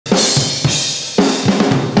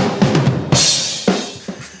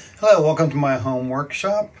Hello, welcome to my home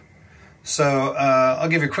workshop. So I'll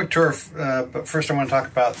give you a quick tour, but first I want to talk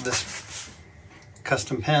about this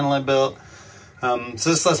custom panel I built.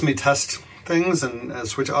 So this lets me test things and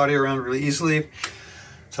switch audio around really easily.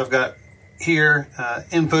 So I've got here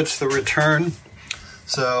inputs that return.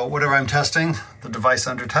 So whatever I'm testing, the device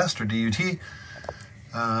under test or DUT,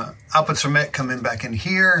 outputs from it come in back in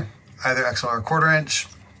here, either XLR or quarter inch.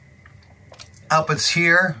 Outputs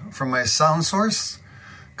here from my sound source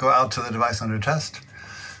go out to the device under test.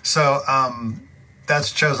 So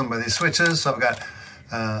that's chosen by these switches. So I've got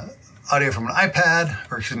audio from an iPod.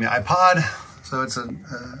 So it's an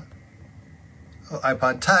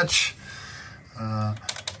iPod Touch. Got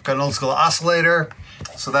an old school oscillator.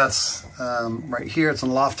 So that's right here. It's a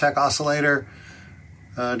Loft-Tech oscillator.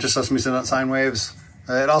 Just lets me send out sine waves.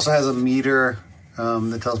 It also has a meter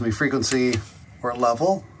that tells me frequency or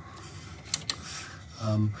level.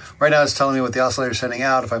 Right now it's telling me what the oscillator is sending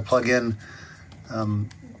out. If I plug in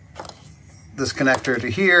this connector to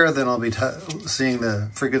here, then I'll be seeing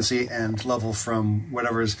the frequency and level from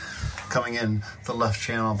whatever's coming in the left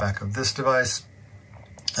channel back of this device.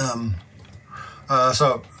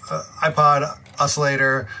 iPod,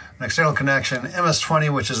 oscillator, an external connection,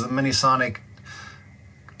 MS-20, which is the Minisonic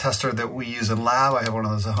tester that we use in lab. I have one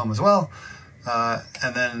of those at home as well.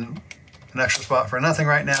 And then an extra spot for nothing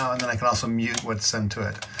right now, and then I can also mute what's sent to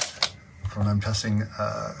it for when I'm testing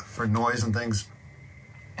for noise and things.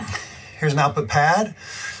 Here's an output pad.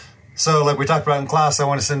 So like we talked about in class, I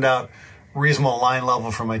want to send out reasonable line level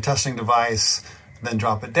from my testing device, then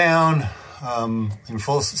drop it down, and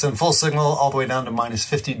send full signal all the way down to minus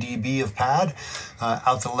 50 dB of pad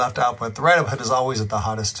out to the left output. The right output is always at the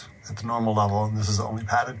hottest, at the normal level, and this is only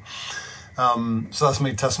padded. So that's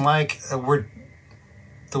my test mic.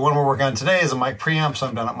 The one we're working on today is a mic preamp, so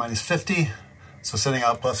I'm down at minus 50. So sending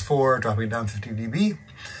out +4, dropping down 50 dB.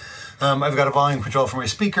 I've got a volume control for my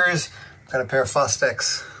speakers. I've got a pair of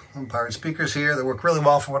Fostex powered speakers here that work really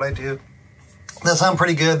well for what I do. They sound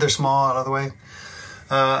pretty good. They're small, out of the way.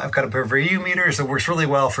 I've got a pair of VU meters that works really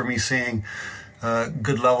well for me seeing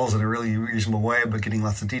good levels in a really reasonable way, but getting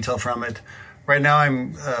lots of detail from it. Right now,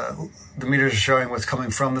 the meters are showing what's coming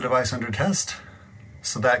from the device under test.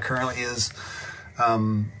 So that currently is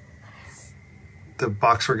the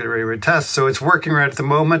box we're getting ready to test. So it's working right at the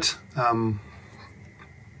moment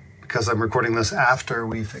because I'm recording this after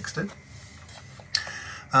we fixed it.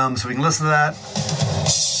 So we can listen to that.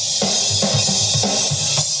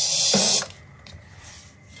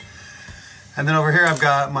 And then over here I've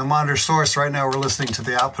got my monitor source. Right now we're listening to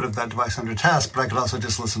the output of that device under test, but I could also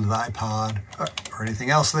just listen to the iPod or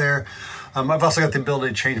anything else there. I've also got the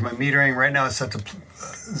ability to change my metering. Right now it's set to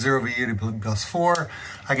 0 VU to +4.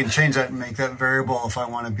 I can change that and make that variable if I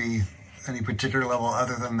want to be any particular level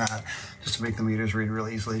other than that, just to make the meters read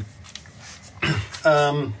really easily.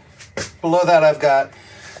 Below that I've got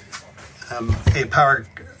a power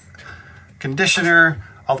conditioner.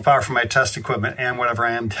 All the power from my test equipment and whatever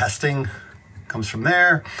I am testing comes from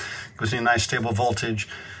there. Gives me a nice stable voltage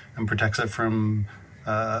and protects it from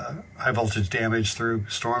high voltage damage through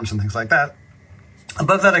storms and things like that.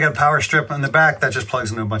 Above that I got a power strip on the back that just plugs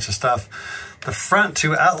into a bunch of stuff. The front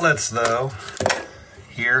two outlets though,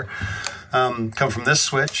 here, come from this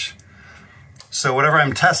switch. So whatever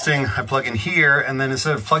I'm testing, I plug in here, and then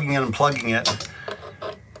instead of plugging in and plugging it,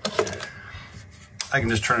 I can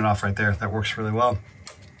just turn it off right there. That works really well.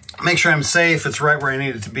 Make sure I'm safe, it's right where I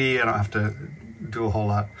need it to be. I don't have to do a whole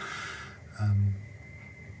lot.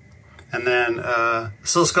 And then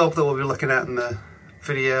oscilloscope that we'll be looking at in the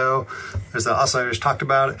video. There's the oscillators talked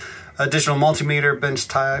about. A digital multimeter, bench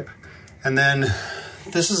type. And then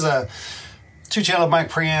this is a 2-channel mic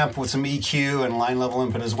preamp with some EQ and line level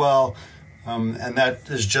input as well. And that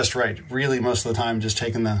is just right. Really, most of the time, just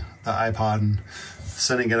taking the iPod and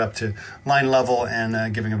sending it up to line level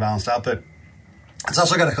and giving a balanced output. It's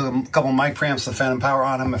also got a couple mic preamps with phantom power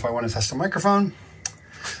on them if I want to test a microphone.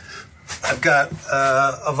 I've got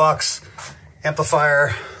a Vox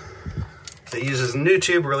amplifier that uses a new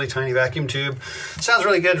tube, a really tiny vacuum tube. Sounds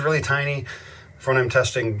really good, really tiny for when I'm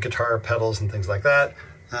testing guitar pedals and things like that.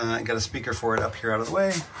 I got a speaker for it up here out of the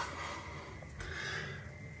way.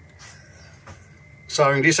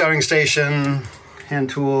 Soldering, desoldering station, hand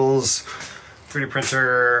tools, 3D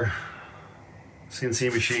printer,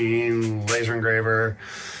 CNC machine, laser engraver,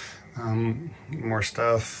 more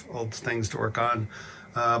stuff, old things to work on.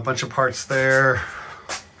 A bunch of parts there.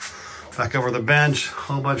 Back over the bench, a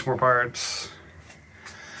whole bunch more parts.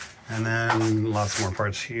 And then lots more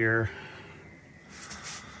parts here.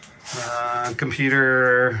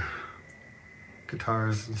 Computer,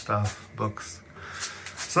 guitars and stuff, books.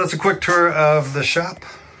 So that's a quick tour of the shop.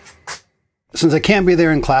 since I can't be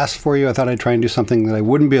there in class for you, I thought I'd try and do something that I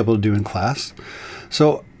wouldn't be able to do in class.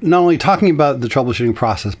 So not only talking about the troubleshooting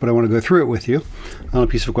process, but I want to go through it with you on a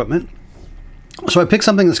piece of equipment. So I picked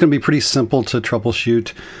something that's going to be pretty simple to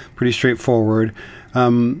troubleshoot, pretty straightforward.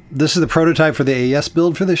 This is the prototype for the AES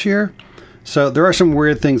build for this year. So there are some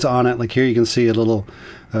weird things on it. Like here you can see a little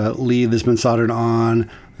lead that's been soldered on.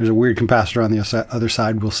 There's a weird capacitor on the other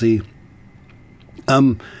side we'll see.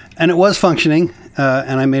 And it was functioning,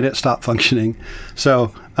 and I made it stop functioning.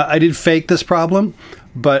 So I did fake this problem,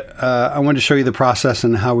 but I wanted to show you the process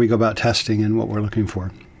and how we go about testing and what we're looking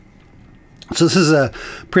for. So this is a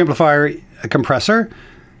preamplifier, a compressor.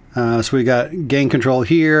 So we got gain control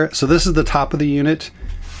here. So this is the top of the unit.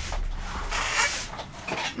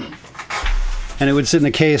 And it would sit in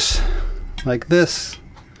a case like this.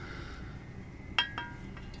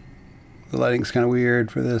 The lighting's kind of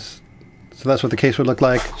weird for this. So that's what the case would look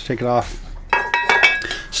like. Let's take it off.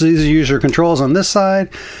 So these are user controls on this side.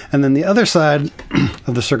 And then the other side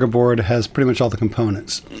of the circuit board has pretty much all the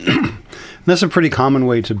components. And that's a pretty common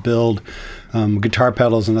way to build guitar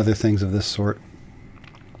pedals and other things of this sort.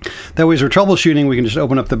 That way as we're troubleshooting, we can just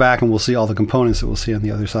open up the back and we'll see all the components that we'll see on the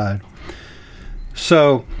other side.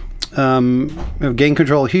 So we have gain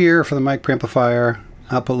control here for the mic preamplifier,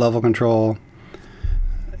 output level control.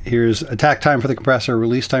 Here's attack time for the compressor,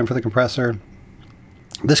 release time for the compressor.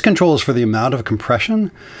 This control is for the amount of compression.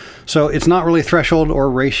 So it's not really threshold or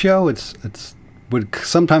ratio. It's would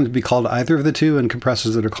sometimes be called either of the two, and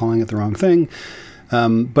compressors that are calling it the wrong thing.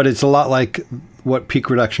 But it's a lot like what peak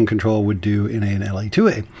reduction control would do in an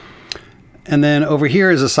LA2A. And then over here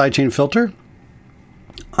is a sidechain filter.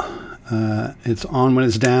 It's on when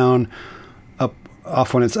it's down,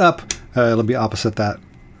 off when it's up. It'll be opposite that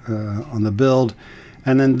on the build.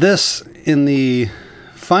 And then this in the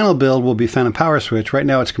final build will be phantom power switch. Right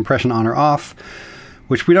now it's compression on or off,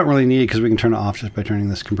 which we don't really need because we can turn it off just by turning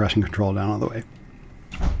this compression control down all the way.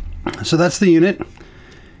 So that's the unit.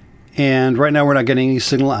 And right now we're not getting any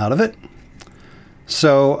signal out of it.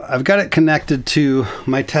 So I've got it connected to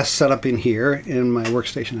my test setup in here in my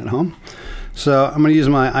workstation at home. So I'm going to use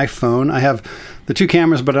my iPhone. I have the two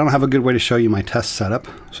cameras, but I don't have a good way to show you my test setup.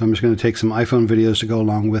 So I'm just going to take some iPhone videos to go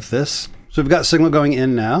along with this. So we've got signal going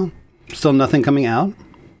in now, still nothing coming out.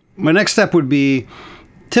 My next step would be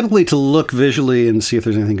typically to look visually and see if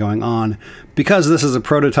there's anything going on. Because this is a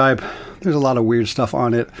prototype, there's a lot of weird stuff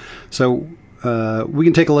on it. So we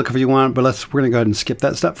can take a look if you want, but we're going to go ahead and skip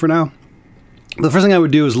that step for now. The first thing I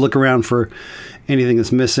would do is look around for anything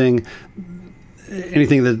that's missing,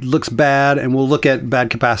 anything that looks bad, and we'll look at bad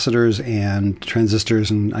capacitors and transistors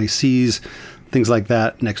and ICs, things like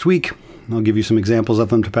that next week. I'll give you some examples of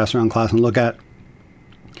them to pass around class and look at.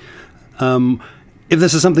 If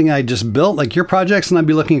this is something I just built, like your projects, then I'd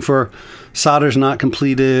be looking for solders not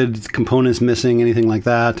completed, components missing, anything like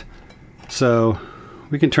that. So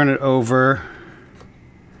we can turn it over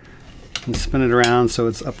and spin it around so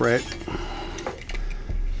it's upright.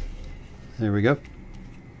 There we go.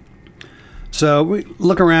 So we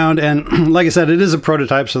look around, and like I said, it is a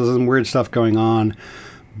prototype, so there's some weird stuff going on.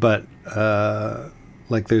 But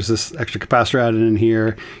like there's this extra capacitor added in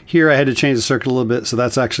here. Here I had to change the circuit a little bit, so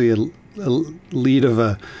that's actually a lead of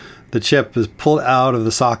the chip is pulled out of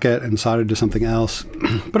the socket and soldered to something else.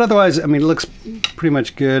 But otherwise, I mean, it looks pretty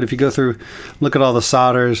much good. If you go through, look at all the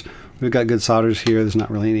solders, we've got good solders here. There's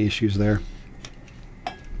not really any issues there.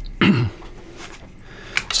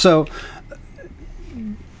 So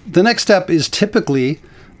the next step is typically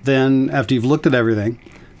then, after you've looked at everything,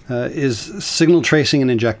 is signal tracing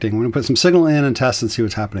and injecting. We're going to put some signal in and test and see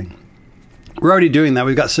what's happening. We're already doing that.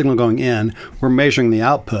 We've got signal going in. We're measuring the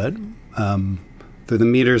output through the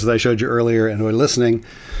meters that I showed you earlier, and we're listening,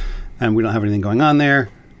 and we don't have anything going on there.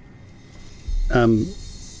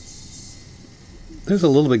 There's a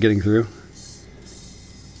little bit getting through,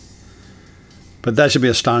 but that should be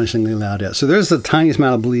astonishingly loud. Yeah. So there's the tiniest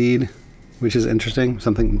amount of bleed, which is interesting,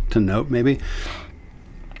 something to note maybe.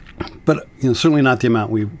 But certainly not the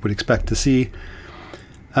amount we would expect to see.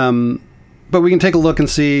 But we can take a look and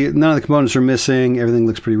see none of the components are missing. Everything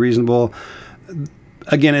looks pretty reasonable.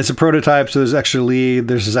 Again, it's a prototype, so there's extra lead.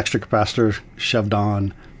 There's this extra capacitor shoved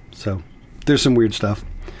on. So there's some weird stuff.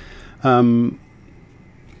 Just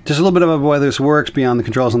a little bit about why this works beyond the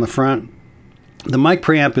controls on the front. The mic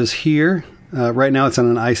preamp is here. Right now it's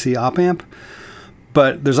on an IC op amp.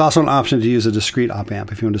 But there's also an option to use a discrete op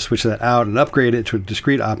amp. If you want to switch that out and upgrade it to a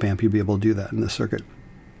discrete op amp, you'll be able to do that in this circuit.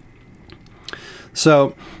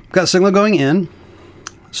 So I've got signal going in.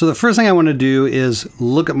 So the first thing I want to do is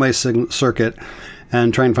look at my circuit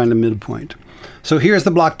and try and find a midpoint. So here's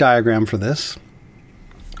the block diagram for this.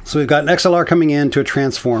 So we've got an XLR coming in to a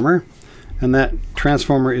transformer, and that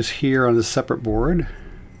transformer is here on a separate board.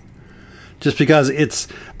 Just because it's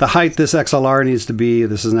the height this XLR needs to be,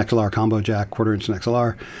 this is an XLR combo jack, 1/4 inch and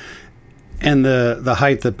XLR, and the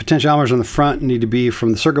height the potentiometers on the front need to be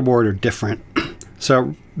from the circuit board are different.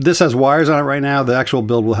 So this has wires on it right now. The actual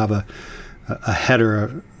build will have a header,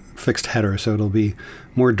 a fixed header, so it'll be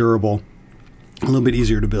more durable, a little bit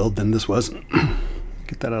easier to build than this was.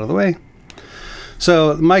 Get that out of the way.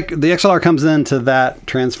 So the XLR comes into that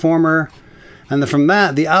transformer, and then from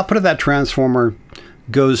that, the output of that transformer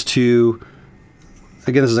goes to,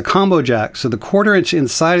 again, this is a combo jack, so the 1/4 inch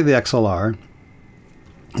inside of the XLR,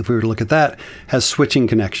 if we were to look at that, has switching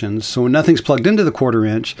connections. So when nothing's plugged into the 1/4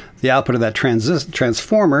 inch, the output of that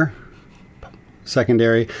transformer,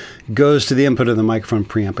 secondary, goes to the input of the microphone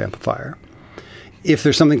preamp amplifier. If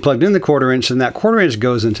there's something plugged in the 1/4 inch, then that 1/4 inch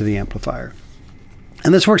goes into the amplifier.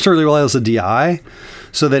 And this works really well as a DI,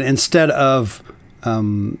 so that instead of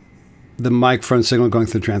the microphone signal going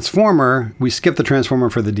through the transformer, we skip the transformer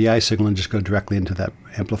for the DI signal and just go directly into that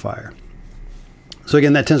amplifier. So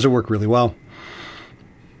again, that tends to work really well,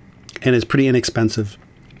 and it's pretty inexpensive.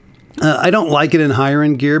 I don't like it in higher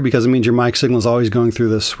end gear because it means your mic signal is always going through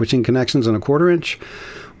the switching connections on a 1/4 inch,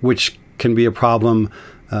 which can be a problem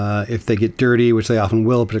if they get dirty, which they often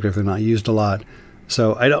will, particularly if they're not used a lot.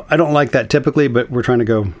 So I don't like that typically, but we're trying to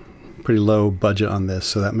go pretty low budget on this,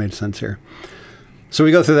 so that made sense here. So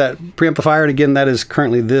we go through that preamplifier, and again, that is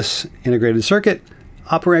currently this integrated circuit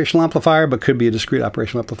operational amplifier, but could be a discrete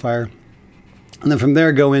operational amplifier. And then from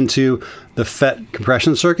there, go into the FET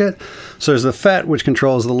compression circuit. So there's the FET, which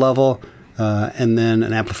controls the level, and then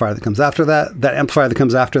an amplifier that comes after that. That amplifier that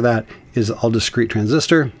comes after that is all discrete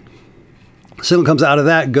transistor. Signal comes out of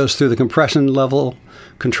that, goes through the compression level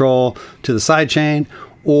control to the side chain,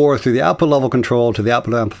 or through the output level control to the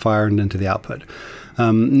output amplifier and then to the output.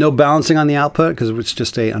 No balancing on the output because it's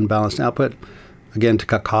just a unbalanced output. Again, to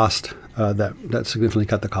cut cost, that significantly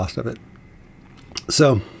cut the cost of it.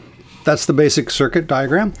 So that's the basic circuit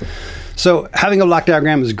diagram. So having a block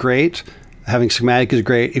diagram is great. Having schematic is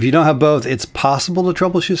great. If you don't have both, it's possible to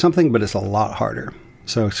troubleshoot something, but it's a lot harder.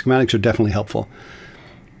 So schematics are definitely helpful.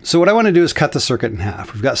 So what I want to do is cut the circuit in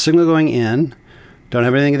half. We've got signal going in, don't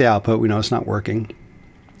have anything at the output. We know it's not working.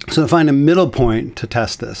 So to find a middle point to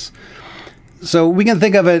test this. So we can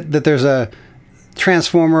think of it that there's a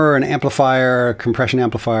transformer, an amplifier, a compression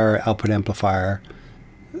amplifier, output amplifier,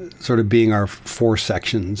 sort of being our 4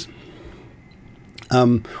 sections.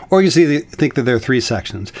 Or you think that there are 3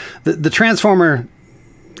 sections. The transformer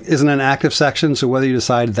isn't an active section, so whether you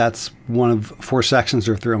decide that's one of 4 sections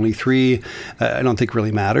or if there are only 3, I don't think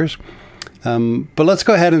really matters. But let's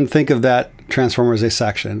go ahead and think of that transformer as a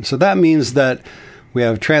section. So that means that we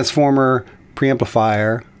have transformer,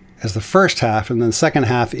 preamplifier as the first half, and then the second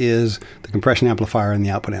half is the compression amplifier and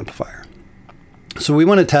the output amplifier. So we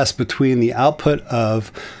want to test between the output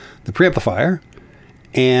of the preamplifier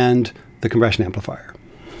and the compression amplifier.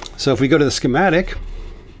 So if we go to the schematic,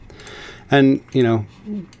 and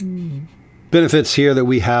benefits here that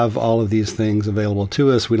we have all of these things available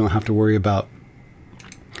to us. We don't have to worry about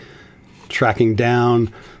tracking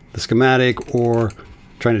down the schematic or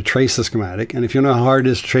trying to trace the schematic. And if you know how hard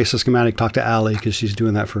it is to trace the schematic, talk to Allie because she's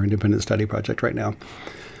doing that for an independent study project right now.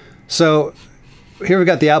 So here we've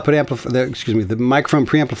got the output amplifier, the microphone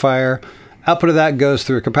preamplifier. Output of that goes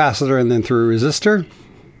through a capacitor and then through a resistor.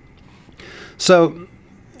 So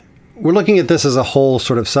we're looking at this as a whole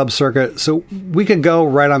sort of sub-circuit. So we could go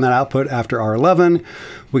right on that output after R11.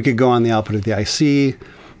 We could go on the output of the IC.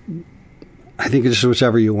 I think it's just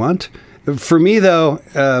whichever you want. For me, though,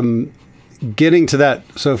 getting to that,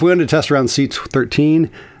 so if we wanted to test around C13,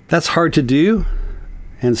 that's hard to do.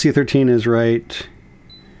 And C13 is right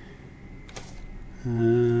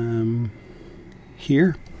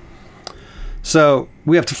here. So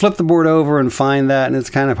we have to flip the board over and find that, and it's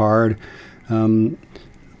kind of hard.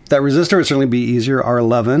 That resistor would certainly be easier,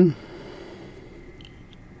 R11.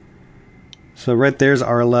 So right there's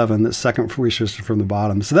R11, the second resistor from the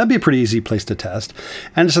bottom. So that'd be a pretty easy place to test.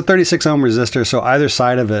 And it's a 36 ohm resistor, so either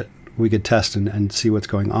side of it we could test and see what's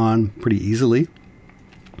going on pretty easily.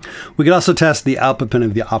 We could also test the output pin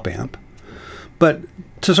of the op amp. But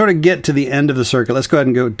to sort of get to the end of the circuit, let's go ahead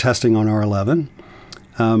and go testing on R11.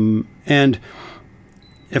 And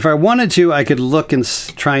if I wanted to, I could look and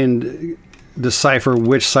try and decipher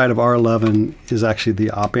which side of R11 is actually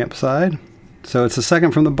the op amp side. So it's the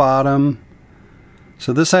second from the bottom.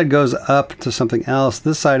 So this side goes up to something else.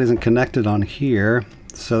 This side isn't connected on here.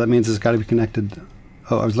 So that means it's got to be connected.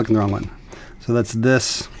 Oh, I was looking the wrong one. So that's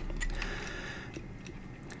this.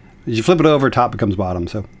 As you flip it over, top becomes bottom.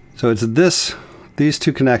 So it's these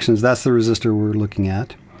 2 connections. That's the resistor we're looking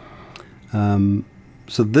at.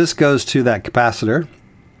 So this goes to that capacitor.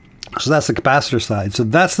 So that's the capacitor side. So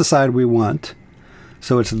that's the side we want.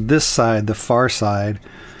 So it's this side, the far side,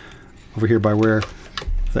 over here by where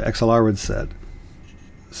the XLR would sit.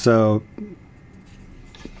 So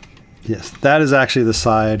yes, that is actually the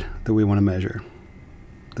side that we want to measure.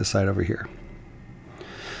 This side over here.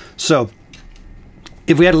 So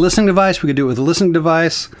if we had a listening device, we could do it with a listening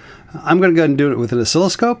device. I'm going to go ahead and do it with an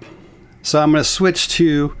oscilloscope. So I'm going to switch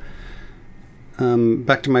to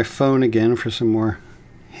back to my phone again for some more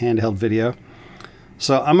handheld video.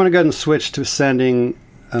 So I'm going to go ahead and switch to sending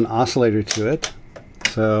an oscillator to it.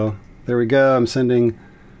 So there we go. I'm sending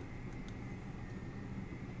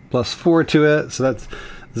 +4 to it. So that's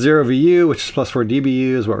 0 VU, which is +4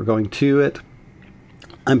 dBu is what we're going to it.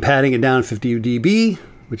 I'm padding it down 50 dB,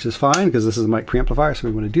 which is fine because this is a mic preamplifier, so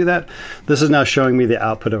we want to do that. This is now showing me the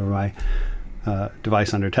output of my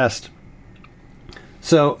device under test.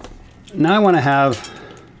 So now I want to have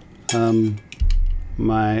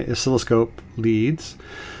my oscilloscope leads.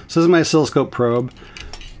 So this is my oscilloscope probe.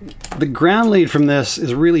 The ground lead from this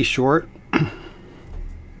is really short. I don't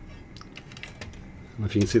know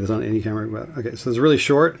if you can see this on any camera, but okay, so it's really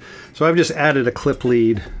short. So I've just added a clip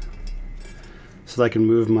lead so that I can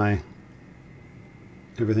move my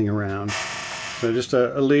everything around. So just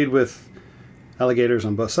a lead with alligators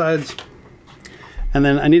on both sides. And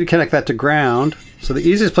then I need to connect that to ground. So the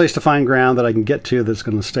easiest place to find ground that I can get to that's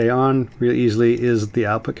going to stay on really easily is the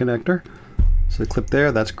output connector. So clip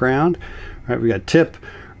there, that's ground. All right, we got tip,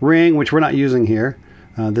 ring, which we're not using here.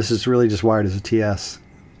 This is really just wired as a TS.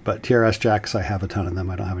 But TRS jacks, I have a ton of them.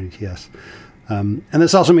 I don't have any TS. And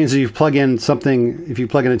this also means that if you plug in something, if you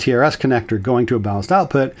plug in a TRS connector going to a balanced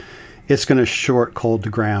output, it's going to short cold to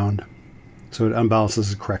ground. So it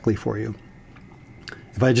unbalances it correctly for you.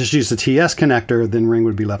 If I just use the TS connector, then ring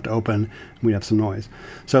would be left open and we'd have some noise.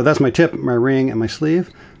 So that's my tip, my ring, and my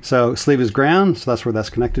sleeve. So sleeve is ground, so that's where that's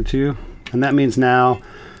connected to. And that means now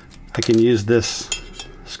I can use this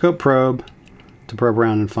scope probe to probe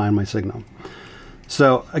around and find my signal.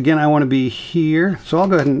 So again, I want to be here. So I'll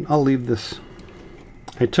go ahead and I'll leave this.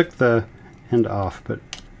 I took the end off, but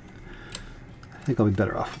I think I'll be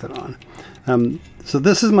better off with it on. So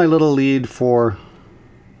this is my little lead for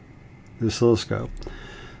the oscilloscope.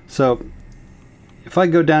 So if I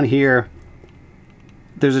go down here,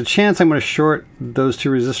 there's a chance I'm going to short those two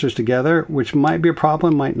resistors together, which might be a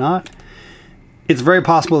problem, might not. It's very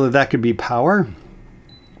possible that that could be power,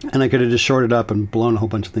 and I could have just shorted up and blown a whole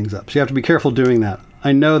bunch of things up. So you have to be careful doing that.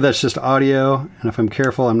 I know that's just audio, and if I'm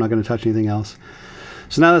careful, I'm not going to touch anything else.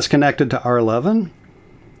 So now that's connected to R11.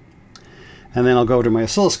 And then I'll go over to my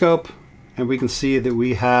oscilloscope, and we can see that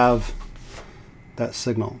we have that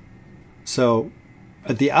signal. So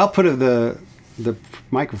at the output of the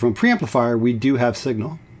microphone preamplifier, we do have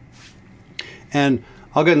signal. And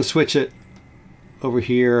I'll go ahead and switch it over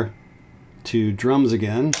here to drums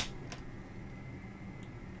again.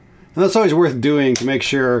 And that's always worth doing to make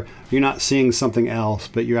sure you're not seeing something else,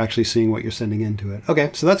 but you're actually seeing what you're sending into it. Okay,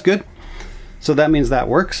 so that's good. So that means that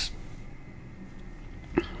works.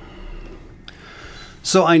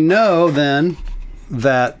 So I know then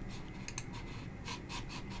that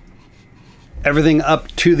everything up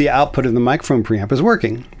to the output of the microphone preamp is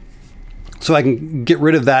working. So I can get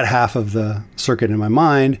rid of that half of the circuit in my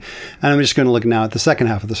mind, and I'm just going to look now at the second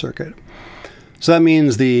half of the circuit. So that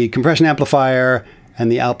means the compression amplifier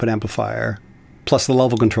and the output amplifier, plus the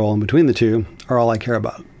level control in between the two, are all I care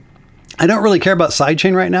about. I don't really care about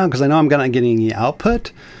sidechain right now because I know I'm not getting any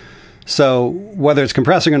output. So whether it's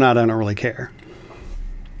compressing or not, I don't really care.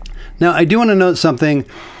 Now I do want to note something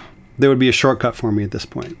that would be a shortcut for me at this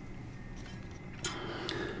point.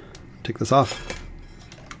 Take this off.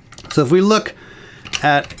 So if we look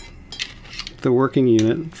at the working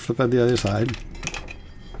unit, flip at the other side.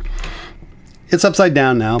 It's upside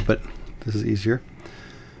down now, but this is easier.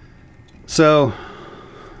 So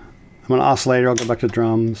I'm an oscillator. I'll go back to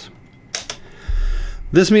drums.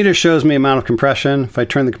 This meter shows me amount of compression. If I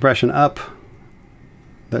turn the compression up,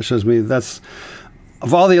 that shows me that's,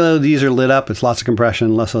 if all the LEDs are lit up, it's lots of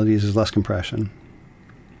compression. Less LEDs is less compression.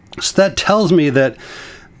 So that tells me that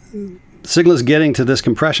signal is getting to this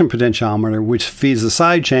compression potentiometer, which feeds the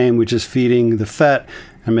side chain, which is feeding the FET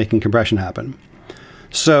and making compression happen.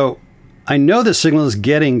 So I know the signal is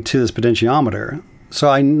getting to this potentiometer. So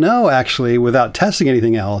I know actually, without testing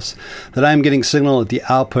anything else, that I'm getting signal at the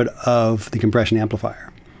output of the compression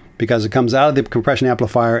amplifier, because it comes out of the compression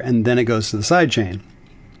amplifier and then it goes to the side chain.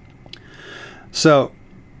 So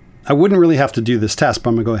I wouldn't really have to do this test,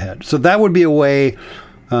 but I'm going to go ahead. So that would be a way,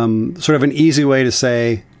 sort of an easy way to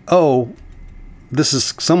say, oh, this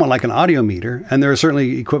is somewhat like an audio meter, and there are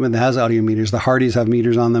certainly equipment that has audio meters. The Hardys have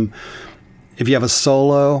meters on them. If you have a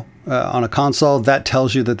solo on a console, that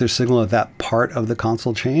tells you that there's signal at that part of the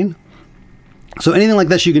console chain. So anything like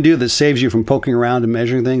this you can do that saves you from poking around and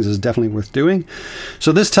measuring things is definitely worth doing.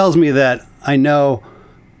 So this tells me that I know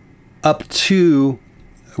up to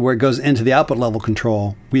where it goes into the output level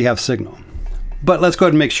control, we have signal. But let's go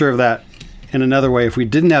ahead and make sure of that in another way. If we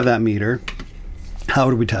didn't have that meter, how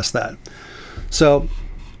would we test that? So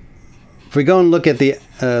if we go and look at the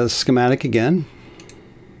schematic again,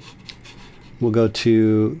 we'll go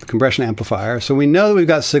to the compression amplifier. So we know that we've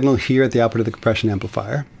got signal here at the output of the compression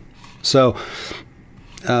amplifier. So,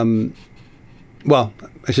 well,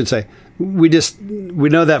 I should say, we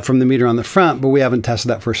know that from the meter on the front, but we haven't tested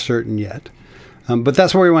that for certain yet. But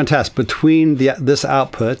that's where we want to test, between this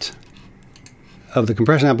output of the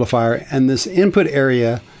compression amplifier and this input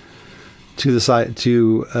area to the side,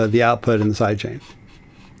 to the output in the sidechain.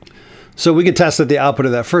 So we could test at the output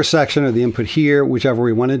of that first section or the input here, whichever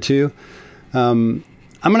we wanted to. I'm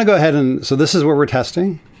going to go ahead and, so this is where we're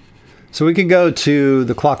testing. So we could go to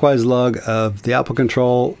the clockwise lug of the output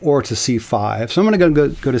control or to C5. So I'm going to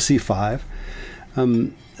go to C5.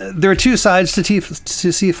 There are two sides to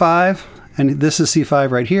C5, and this is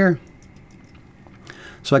C5 right here.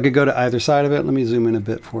 So I could go to either side of it. Let me zoom in a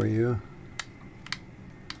bit for you.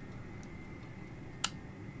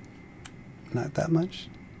 Not that much.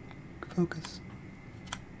 Focus.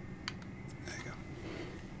 There you go.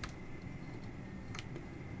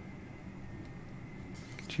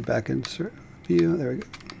 Get you back into view. There we go.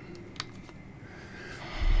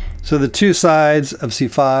 So the two sides of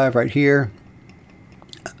C5 right here.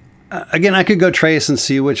 Again, I could go trace and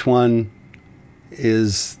see which one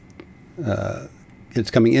is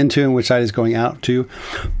it's coming into and which side is going out to,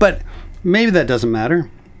 but maybe that doesn't matter.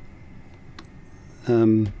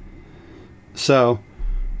 So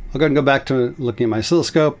I'll go ahead and go back to looking at my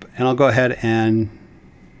oscilloscope, and I'll go ahead and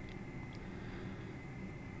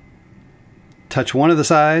touch one of the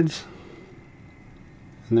sides,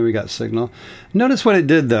 and then we got signal. Notice what it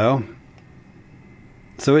did though.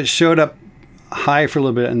 So it showed up high for a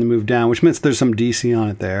little bit and then moved down, which means there's some DC on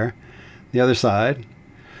it there. The other side.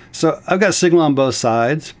 So I've got signal on both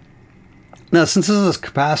sides. Now, since this is a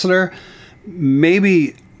capacitor,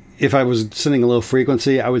 maybe if I was sending a low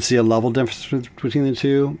frequency, I would see a level difference between the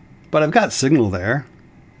two, but I've got signal there.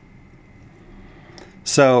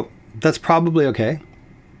 So that's probably okay.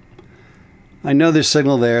 I know there's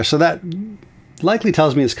signal there, so that likely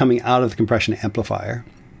tells me it's coming out of the compression amplifier.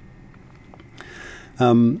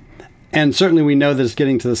 And certainly we know that it's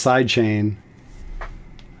getting to the side chain,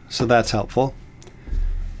 so that's helpful.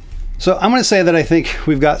 So I'm going to say that I think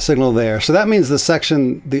we've got signal there. So that means the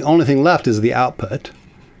section, the only thing left is the output.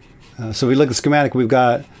 So if we look at the schematic, we've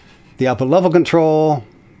got the output level control,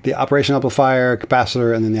 the operation amplifier,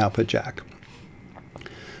 capacitor, and then the output jack.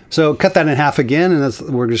 So cut that in half again, and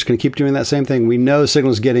we're just going to keep doing that same thing. We know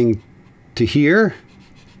signal is getting to here.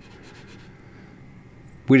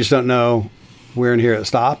 We just don't know where in here it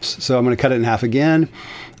stops. So I'm going to cut it in half again.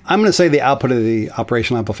 I'm going to say the output of the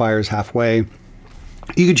operational amplifier is halfway.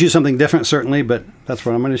 You could choose something different, certainly, but that's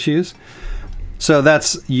what I'm going to choose. So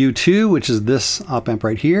that's U2, which is this op amp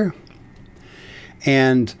right here.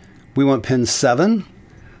 And we want pin 7.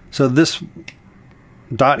 So this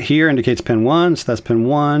dot here indicates pin 1. So that's pin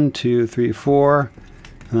 1, 2, 3, 4.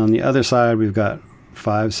 And on the other side, we've got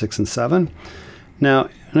 5, 6, and 7. Now,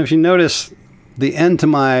 and if you notice the end to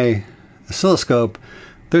my oscilloscope,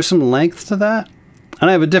 there's some length to that. And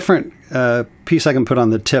I have a different piece I can put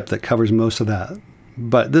on the tip that covers most of that.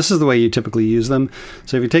 But this is the way you typically use them.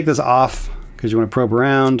 So if you take this off because you want to probe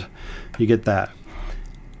around, you get that.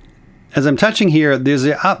 As I'm touching here, there's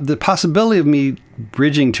the possibility of me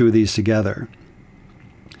bridging two of these together.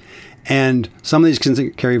 And some of these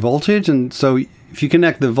can carry voltage. And so if you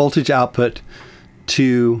connect the voltage output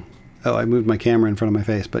to, oh, I moved my camera in front of my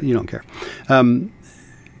face, but you don't care.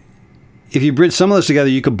 If you bridge some of those together,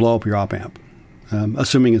 you could blow up your op amp,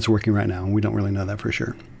 assuming it's working right now. And we don't really know that for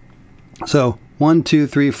sure. So 1, 2,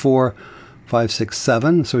 3, 4, 5, 6,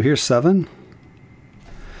 7. So here's 7.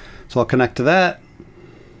 So I'll connect to that.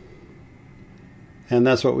 And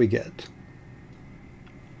that's what we get.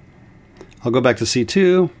 I'll go back to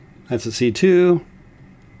C2. That's a C2.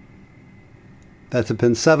 That's a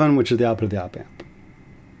pin 7, which is the output of the op amp.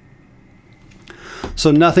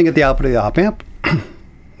 So nothing at the output of the op amp.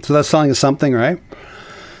 So that's telling us something, right?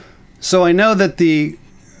 So I know that the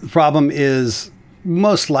problem is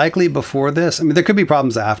most likely before this. I mean, there could be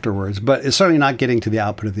problems afterwards, but it's certainly not getting to the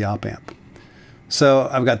output of the op amp. So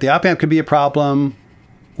I've got the op amp could be a problem,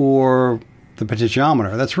 or the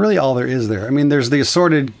potentiometer. That's really all there is there. I mean, there's the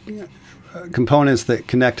assorted components that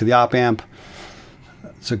connect to the op amp,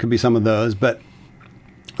 so it could be some of those. But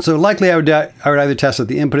so likely I would either test at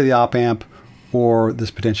the input of the op amp or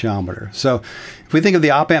this potentiometer. So if we think of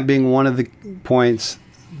the op amp being one of the points,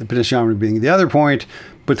 the potentiometer being the other point,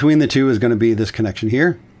 between the two is going to be this connection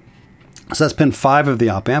here. So that's pin 5 of the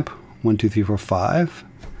op amp. 1, 2, 3, 4, 5.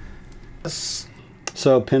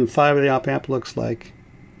 So pin 5 of the op amp looks like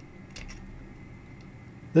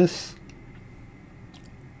this.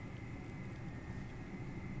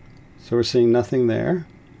 So we're seeing nothing there.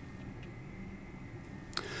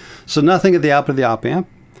 So nothing at the output of the op amp.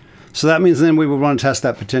 So that means then we would want to test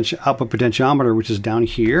that output potentiometer, which is down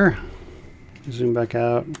here. Zoom back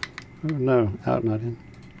out. Oh, no, out, not in.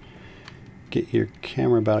 Get your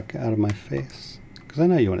camera back out of my face, because I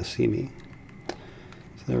know you want to see me.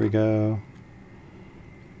 So there we go.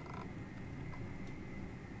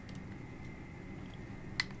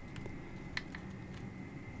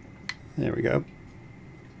 There we go.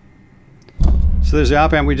 So there's the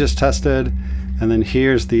op amp we just tested, and then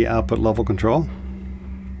here's the output level control.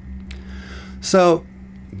 So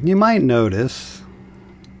you might notice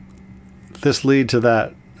this lead to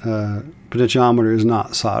that potentiometer is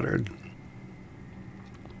not soldered.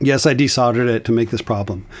 Yes, I desoldered it to make this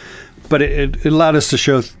problem, but it allowed us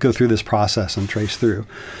to go through this process and trace through.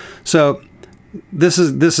 So this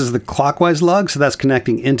is the clockwise lug, so that's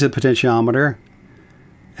connecting into the potentiometer,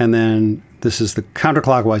 and then this is the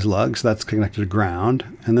counterclockwise lug, so that's connected to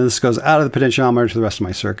ground, and then this goes out of the potentiometer to the rest of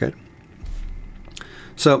my circuit.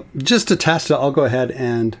 So just to test it, I'll go ahead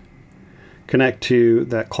and connect to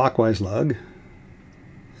that clockwise lug,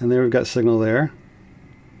 and there we've got signal there.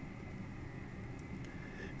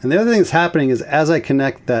 And the other thing that's happening is as I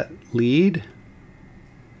connect that lead,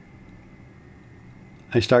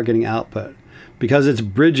 I start getting output because it's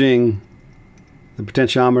bridging the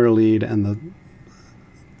potentiometer lead and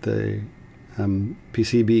the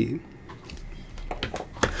PCB.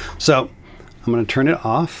 So I'm going to turn it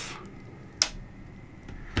off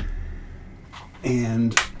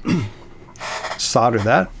and solder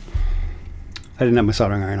that. I didn't have my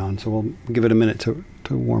soldering iron on, so we'll give it a minute to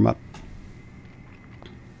warm up.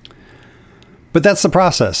 But that's the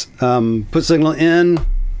process. Put signal in,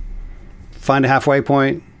 find a halfway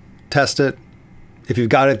point, test it. If you've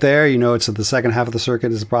got it there, you know it's at the second half of the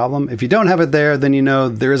circuit is a problem. If you don't have it there, then you know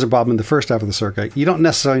there is a problem in the first half of the circuit. You don't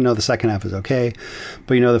necessarily know the second half is okay,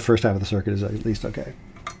 but you know the first half of the circuit is at least okay.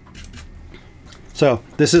 So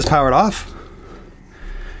this is powered off.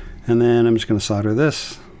 And then I'm just going to solder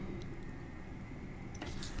this.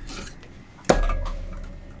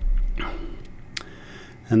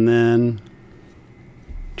 And then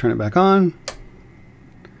turn it back on.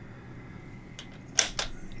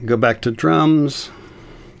 Go back to drums.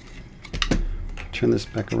 Turn this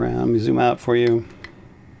back around. Let me zoom out for you.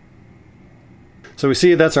 So we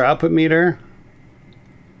see that's our output meter.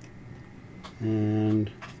 And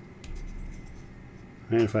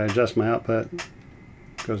if I adjust my output, it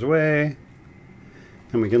goes away.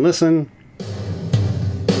 And we can listen.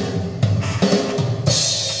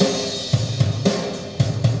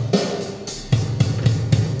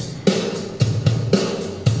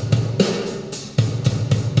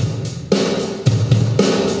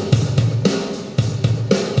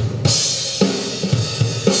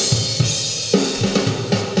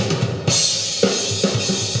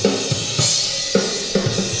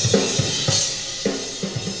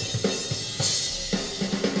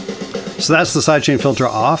 So that's the sidechain filter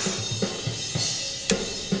off.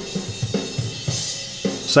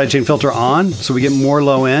 Sidechain filter on, so we get more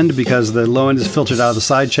low end because the low end is filtered out of the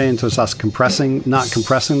sidechain, so it's not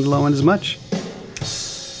compressing the low end as much.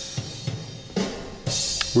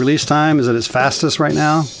 Release time is at its fastest right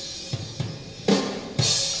now.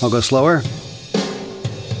 I'll go slower.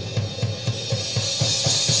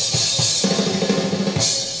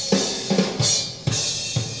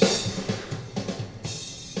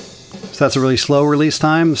 That's a really slow release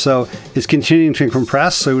time, so it's continuing to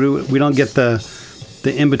compress, so we don't get the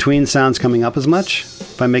in-between sounds coming up as much.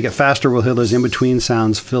 If I make it faster, we'll hear those in-between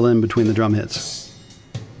sounds fill in between the drum hits.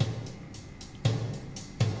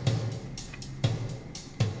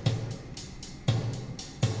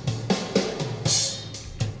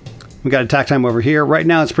 We got attack time over here. Right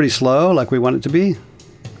now it's pretty slow, like we want it to be.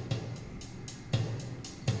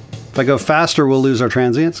 If I go faster, we'll lose our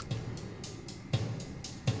transients.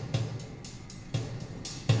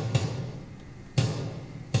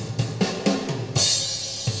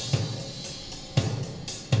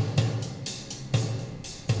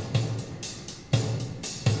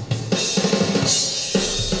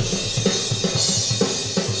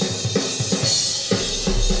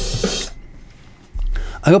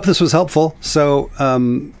 I hope this was helpful. So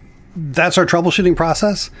that's our troubleshooting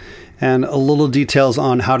process, and a little details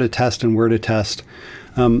on how to test and where to test.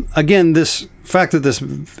 Again, this fact that this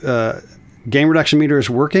gain reduction meter is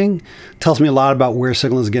working tells me a lot about where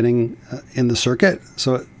signal is getting in the circuit.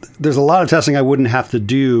 So there's a lot of testing I wouldn't have to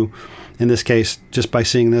do in this case just by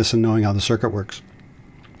seeing this and knowing how the circuit works.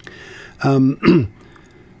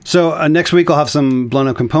 So next week I'll have some blown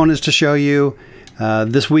up components to show you.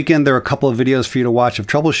 This weekend there are a couple of videos for you to watch of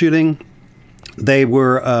troubleshooting. They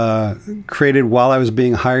were created while I was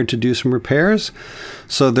being hired to do some repairs.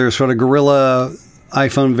 So there's sort of guerrilla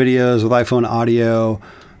iPhone videos with iPhone audio,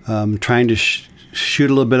 trying to shoot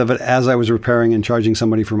a little bit of it as I was repairing and charging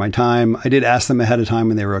somebody for my time. I did ask them ahead of time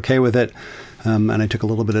and they were okay with it. And I took a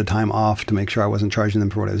little bit of time off to make sure I wasn't charging them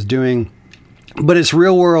for what I was doing. But it's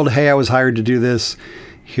real world. Hey, I was hired to do this.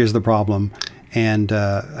 Here's the problem. And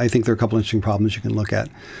I think there are a couple interesting problems you can look at.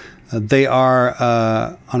 They are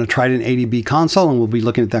on a Trident 80B console, and we'll be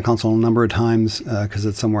looking at that console a number of times because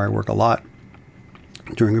it's somewhere I work a lot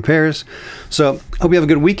during repairs. So hope you have a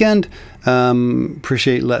good weekend.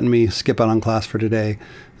 Appreciate letting me skip out on class for today.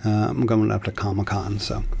 I'm going up to Comic-Con.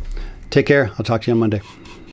 So take care. I'll talk to you on Monday.